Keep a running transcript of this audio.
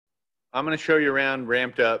I'm going to show you around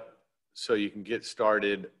RampedUp so you can get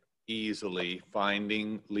started easily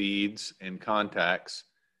finding leads and contacts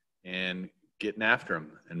and getting after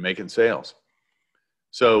them and making sales.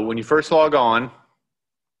 So when you first log on,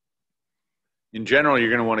 in general, you're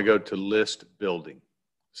going to want to go to list building.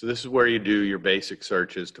 So this is where you do your basic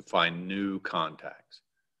searches to find new contacts,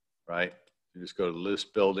 right? You just go to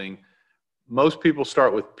list building. Most people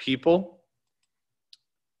start with people,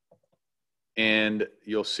 and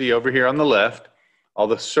you'll see over here on the left all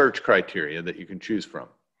the search criteria that you can choose from.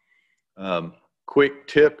 Quick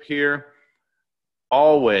tip here,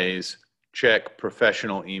 always check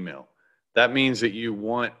professional email. That means that you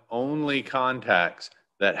want only contacts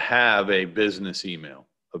that have a business email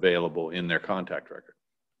available in their contact record.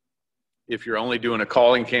 If you're only doing a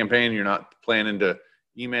calling campaign, you're not planning to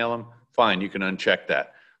email them, fine, you can uncheck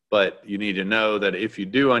that. But you need to know that if you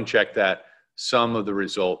do uncheck that, some of the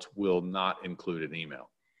results will not include an email.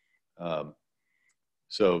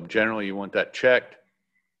 So generally you want that checked.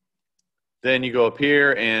 Then you go up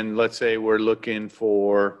here and let's say we're looking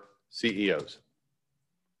for CEOs.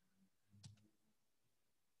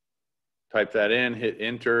 Type that in, hit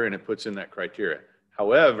enter, and it puts in that criteria.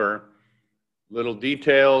 However, little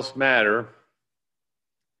details matter,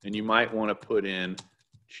 and you might want to put in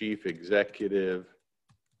Chief Executive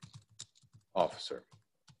Officer,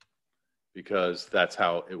 because that's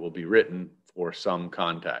how it will be written for some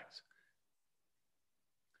contacts.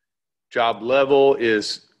 Job level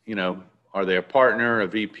is, are they a partner, a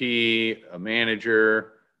VP, a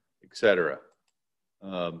manager, etc.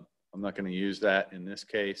 I'm not going to use that in this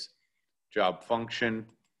case. Job function,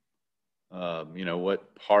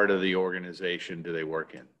 what part of the organization do they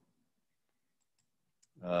work in?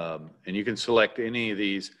 And you can select any of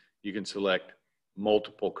these. You can select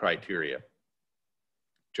multiple criteria.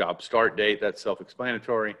 Job start date, that's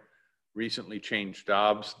self-explanatory. Recently changed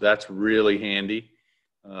jobs, that's really handy.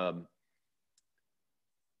 And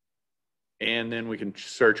then we can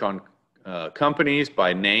search on companies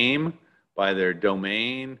by name, by their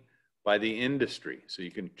domain, by the industry. So you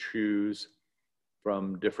can choose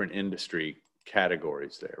from different industry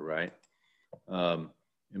categories there, right?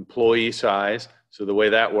 Employee size. So the way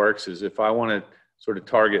that works is if I want to sort of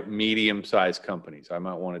target medium-sized companies, I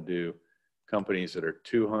might want to do companies that are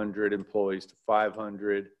 200 employees to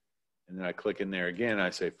 500. And then I click in there again, I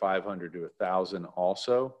say 500 to 1,000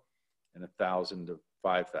 also, and 1,000 to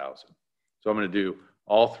 5,000. So I'm going to do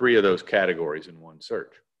all three of those categories in one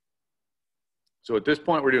search. So at this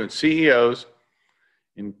point, we're doing CEOs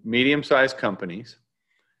in medium-sized companies.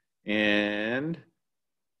 And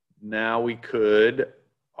now we could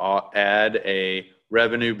add a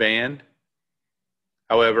revenue band.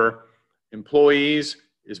 However, employees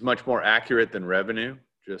is much more accurate than revenue,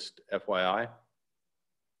 just FYI.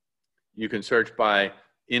 You can search by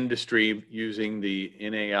industry using the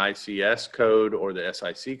NAICS code or the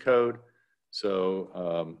SIC code.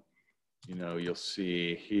 So, you'll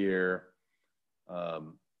see here,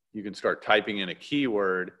 you can start typing in a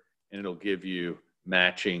keyword and it'll give you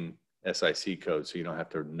matching SIC codes, so you don't have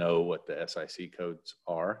to know what the SIC codes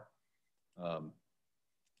are.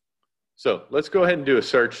 So let's go ahead and do a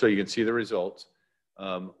search so you can see the results.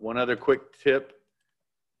 One other quick tip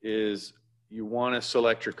is you want to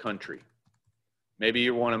select your country. Maybe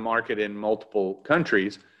you want to market in multiple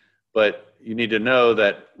countries, but you need to know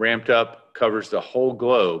that RampedUp covers the whole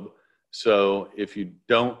globe. So if you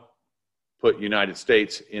don't put United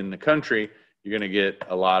States in the country, you're going to get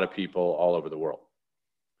a lot of people all over the world.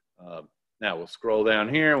 Now we'll scroll down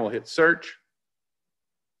here and we'll hit search.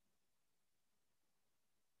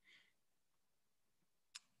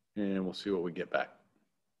 And we'll see what we get back.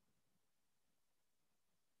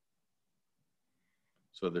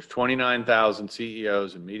 So there's 29,000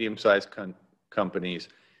 CEOs and medium-sized companies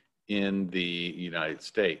in the United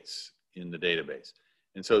States in the database.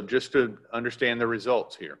 And so just to understand the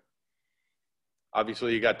results here,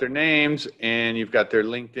 obviously you got their names and you've got their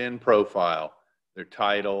LinkedIn profile, their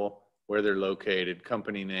title, where they're located,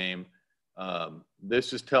 company name.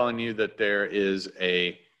 This is telling you that there is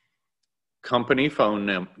a company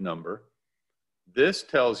phone number. This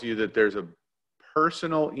tells you that there's a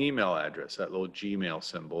personal email address. That little Gmail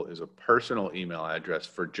symbol is a personal email address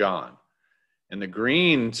for John. And the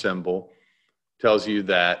green symbol tells you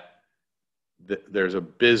that there's a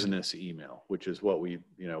business email, which is what we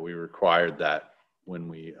required that when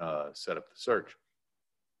we set up the search.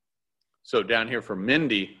 So down here for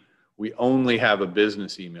Mindy, we only have a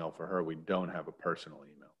business email for her. We don't have a personal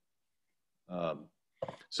email.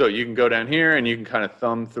 So you can go down here and you can kind of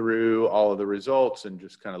thumb through all of the results and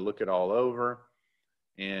just kind of look it all over.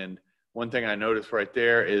 And one thing I noticed right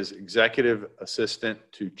there is executive assistant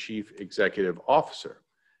to chief executive officer,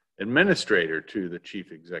 administrator to the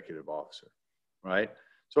chief executive officer, right?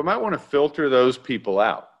 So I might want to filter those people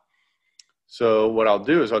out. So what I'll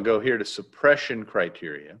do is I'll go here to suppression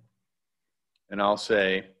criteria, and I'll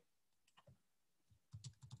say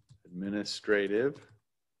administrative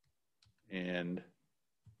and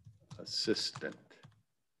assistant.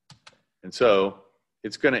 And so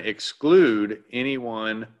it's going to exclude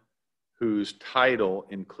anyone whose title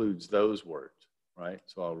includes those words, right?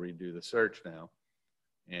 So I'll redo the search now,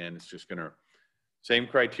 and it's just going to, same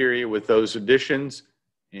criteria with those additions,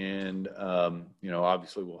 and you know,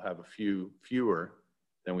 obviously we'll have a few fewer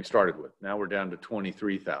than we started with. Now we're down to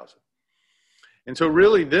 23,000. And so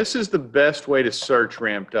really this is the best way to search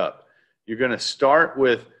RampedUp. You're going to start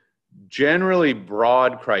with generally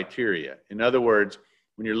broad criteria. In other words,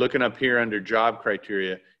 when you're looking up here under job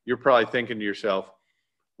criteria, you're probably thinking to yourself,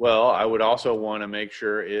 well, I would also want to make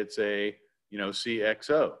sure it's a, you know,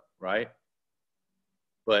 CXO, right?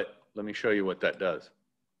 But let me show you what that does.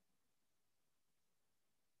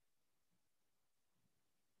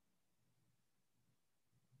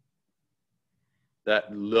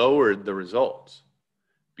 That lowered the results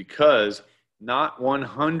because not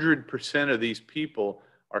 100% of these people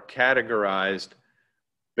are categorized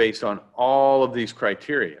based on all of these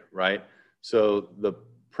criteria, right? So the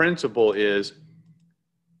principle is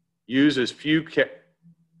use as few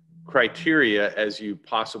criteria as you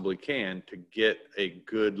possibly can to get a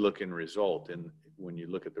good looking result when you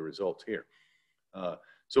look at the results here.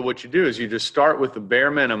 So what you do is you just start with the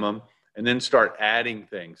bare minimum and then start adding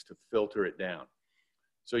things to filter it down.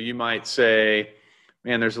 So you might say,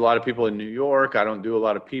 man, there's a lot of people in New York. I don't do a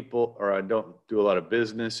lot of people, or I don't do a lot of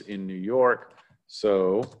business in New York.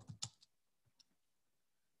 So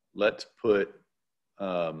let's put,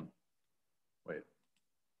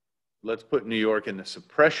 let's put New York in the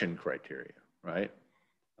suppression criteria, right?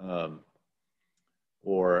 But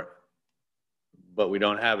we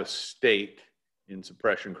don't have a state in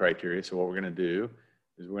suppression criteria. So what we're going to do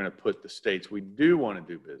is we're going to put the states we do want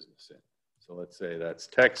to do business in. So let's say that's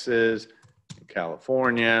Texas,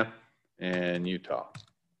 California, and Utah.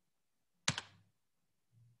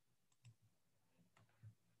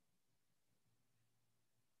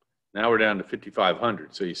 Now we're down to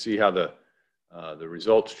 5,500. So you see how the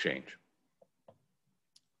results change.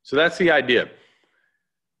 So that's the idea.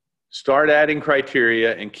 Start adding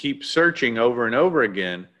criteria and keep searching over and over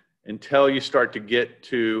again until you start to get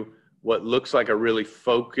to what looks like a really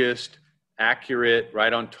focused, accurate,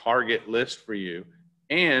 right on target list for you,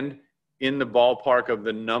 and in the ballpark of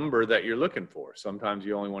the number that you're looking for. Sometimes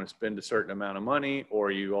you only want to spend a certain amount of money, or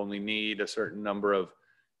you only need a certain number of,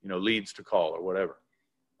 you know, leads to call or whatever.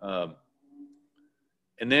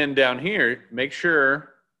 And then down here, make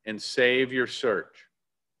sure and save your search.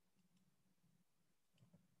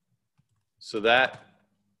 So that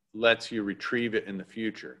lets you retrieve it in the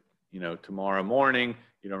future. You know, tomorrow morning,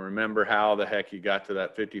 you don't remember how the heck you got to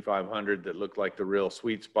that 5,500 that looked like the real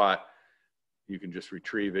sweet spot. You can just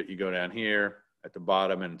retrieve it. You go down here at the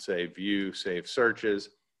bottom and say view, save searches,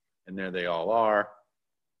 and there they all are.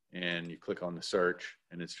 And you click on the search,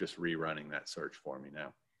 and it's just rerunning that search for me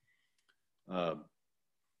now.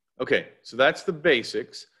 Okay, so that's the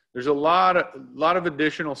basics. There's a lot of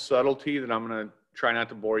additional subtlety that I'm going to try not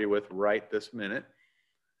to bore you with right this minute.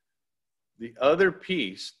 The other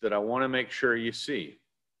piece that I want to make sure you see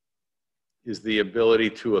is the ability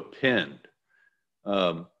to append.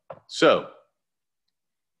 So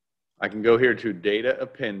I can go here to data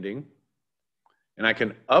appending, and I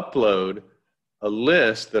can upload a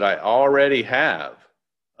list that I already have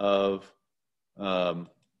of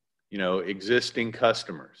you know, existing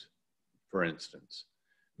customers, for instance.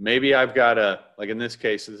 Maybe I've got a, like in this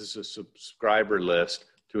case, this is a subscriber list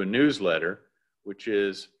to a newsletter, which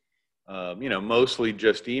is, you know, mostly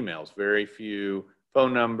just emails, very few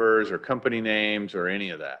phone numbers or company names or any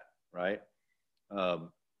of that, right? So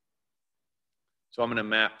I'm going to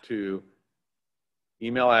map to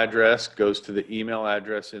email address, goes to the email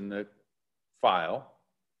address in the file,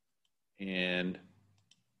 and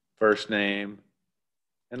first name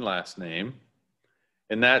and last name,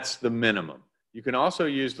 and that's the minimum. You can also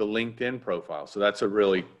use the LinkedIn profile, so that's a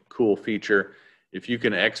really cool feature. If you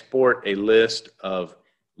can export a list of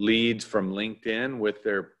leads from LinkedIn with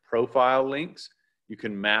their profile links, you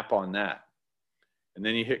can map on that. And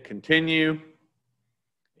then you hit continue,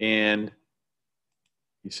 and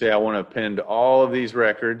you say, I want to append all of these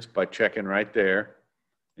records by checking right there,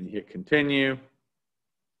 and you hit continue,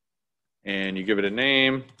 and you give it a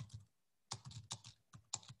name,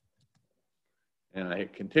 and I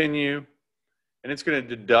hit continue, And it's going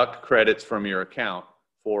to deduct credits from your account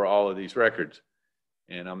for all of these records.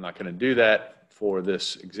 And I'm not going to do that for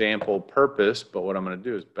this example purpose, but what I'm going to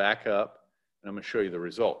do is back up and I'm going to show you the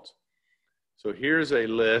results. So here's a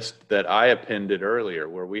list that I appended earlier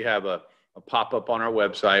where we have a pop-up on our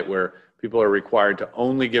website where people are required to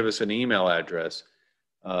only give us an email address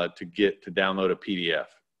to download a PDF,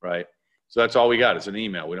 right? So that's all we got is an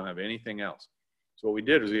email. We don't have anything else. So what we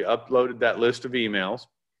did is we uploaded that list of emails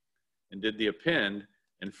and did the append.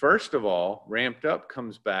 And first of all, RampedUp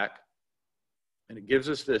comes back and it gives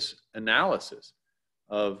us this analysis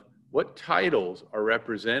of what titles are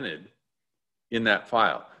represented in that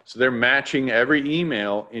file. So they're matching every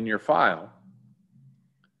email in your file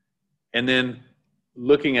and then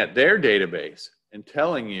looking at their database and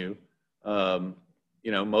telling you,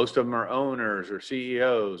 most of them are owners or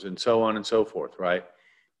CEOs and so on and so forth, right?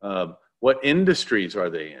 What industries are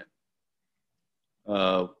they in?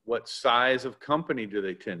 What size of company do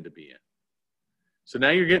they tend to be in? So now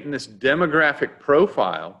you're getting this demographic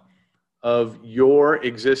profile of your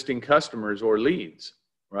existing customers or leads,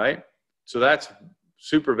 right? So that's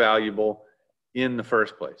super valuable in the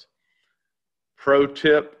first place. Pro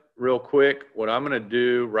tip real quick, what I'm going to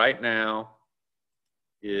do right now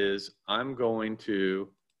is I'm going to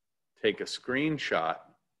take a screenshot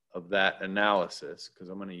of that analysis because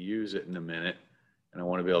I'm going to use it in a minute and I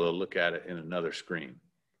want to be able to look at it in another screen.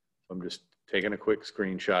 So I'm just taking a quick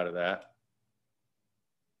screenshot of that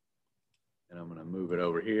and I'm going to move it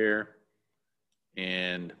over here.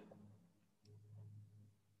 And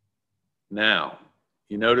now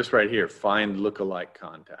you notice right here, find lookalike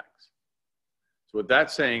contacts. So what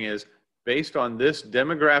that's saying is based on this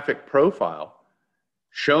demographic profile,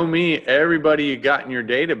 show me everybody you got in your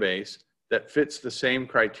database that fits the same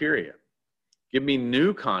criteria. Give me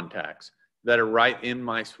new contacts that are right in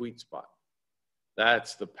my sweet spot.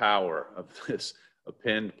 That's the power of this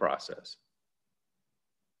append process.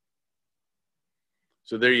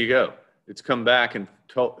 So there you go. It's come back and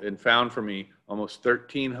found for me almost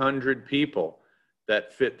 1,300 people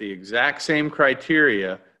that fit the exact same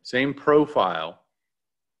criteria, same profile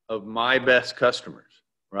of my best customers,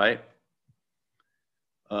 right?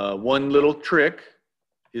 One little trick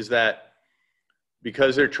is that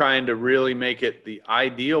because they're trying to really make it the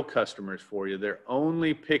ideal customers for you, they're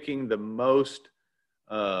only picking the most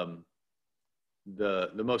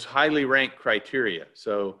most highly ranked criteria.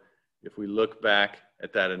 So if we look back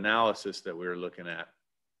at that analysis that we were looking at,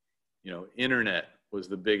 internet was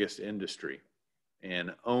the biggest industry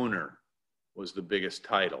and owner was the biggest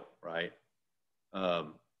title, right?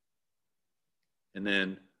 And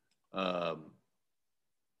then,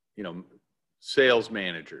 sales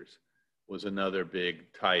managers was another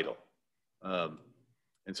big title. And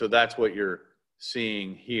so that's what you're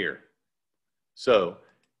seeing here. So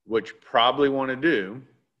what you probably want to do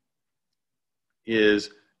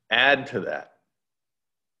is add to that.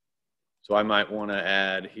 So I might want to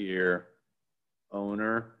add here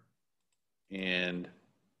owner and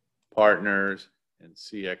partners and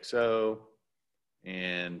CXO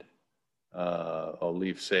and I'll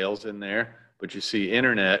leave sales in there. But you see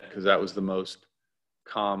internet, because that was the most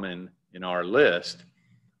common in our list.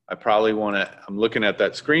 I probably want to, I'm looking at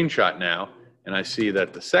that screenshot now, and I see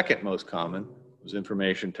that the second most common was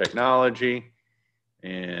information technology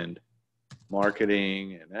and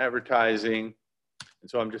marketing and advertising. And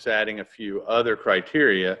so I'm just adding a few other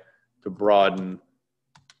criteria to broaden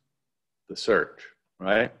the search,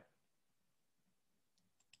 right?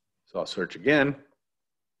 So I'll search again.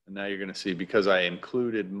 And now you're going to see, because I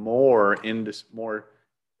included more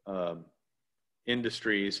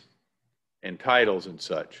industries and titles and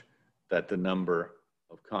such, that the number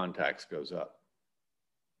of contacts goes up.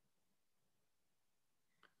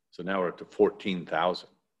 So now we're up to 14,000.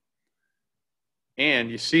 And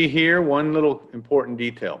you see here one little important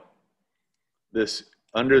detail. This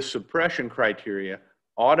under suppression criteria,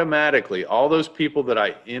 automatically all those people that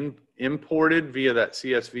I imported via that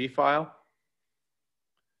CSV file,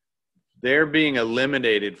 they're being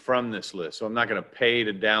eliminated from this list. So I'm not going to pay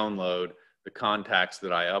to download the contacts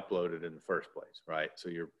that I uploaded in the first place, right? So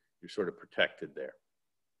you're sort of protected there.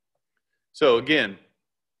 So again,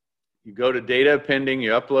 you go to data appending,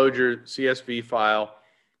 you upload your CSV file,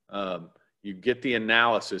 you get the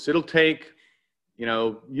analysis. It'll take,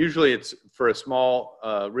 usually it's for a small,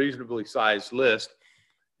 reasonably sized list,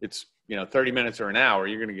 it's 30 minutes or an hour.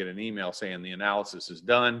 You're going to get an email saying the analysis is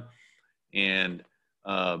done. And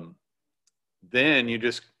then you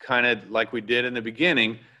just kind of, like we did in the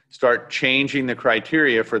beginning, start changing the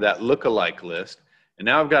criteria for that lookalike list. And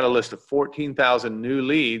now I've got a list of 14,000 new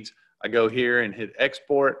leads. I go here and hit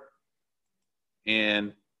export,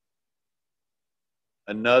 and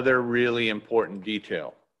another really important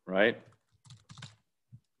detail, right?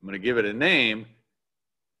 I'm going to give it a name,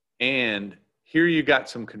 and here you got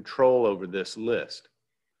some control over this list.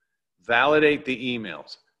 Validate the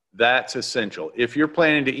emails. That's essential. If you're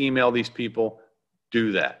planning to email these people,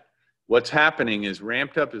 do that. What's happening is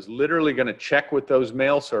RampedUp is literally going to check with those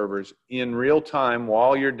mail servers in real time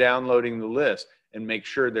while you're downloading the list and make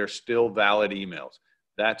sure they're still valid emails.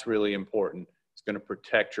 That's really important. It's going to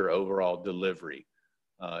protect your overall delivery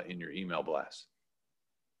in your email blast.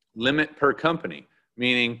 Limit per company,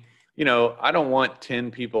 meaning, you know, I don't want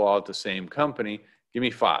 10 people all at the same company. Give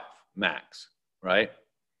me 5 max, right?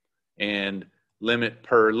 And limit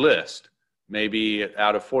per list. Maybe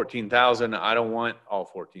out of 14,000, I don't want all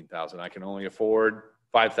 14,000. I can only afford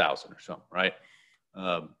 5,000 or something, right?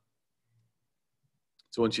 So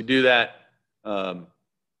once you do that,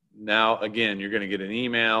 now again, you're going to get an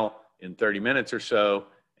email in 30 minutes or so,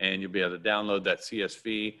 and you'll be able to download that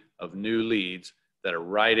CSV of new leads that are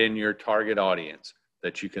right in your target audience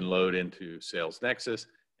that you can load into Sales Nexus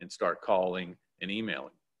and start calling and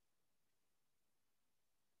emailing.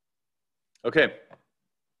 Okay.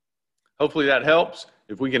 Hopefully that helps.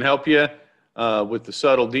 If we can help you with the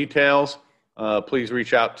subtle details, please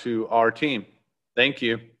reach out to our team. Thank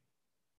you.